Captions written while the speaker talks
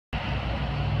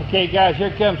Okay guys,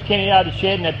 here comes Kenny out of the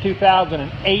shed in that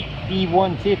 2008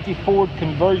 E150 Ford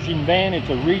conversion van. It's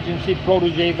a Regency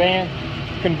Protege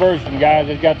van conversion, guys.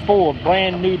 It's got 4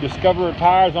 brand new Discoverer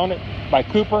tires on it by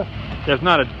Cooper. There's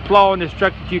not a flaw in this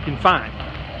truck that you can find.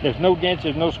 There's no dents,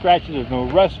 there's no scratches, there's no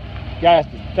rust. Guys,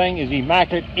 the thing is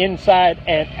immaculate inside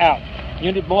and out. The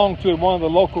unit belongs to one of the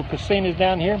local casinos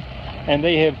down here, and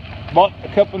they have bought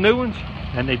a couple new ones,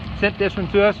 and they sent this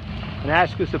one to us and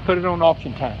asked us to put it on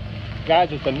auction time.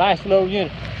 Guys, it's a nice little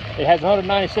unit. It has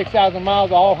 196,000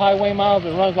 miles, all highway miles,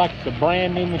 and runs like it's a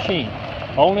brand new machine.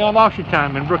 Only on auction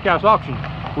time in Brookhouse Auction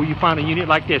will you find a unit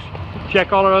like this.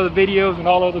 Check all our other videos and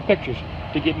all other pictures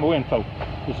to get more info.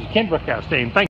 This is Ken Brookhouse saying thank you.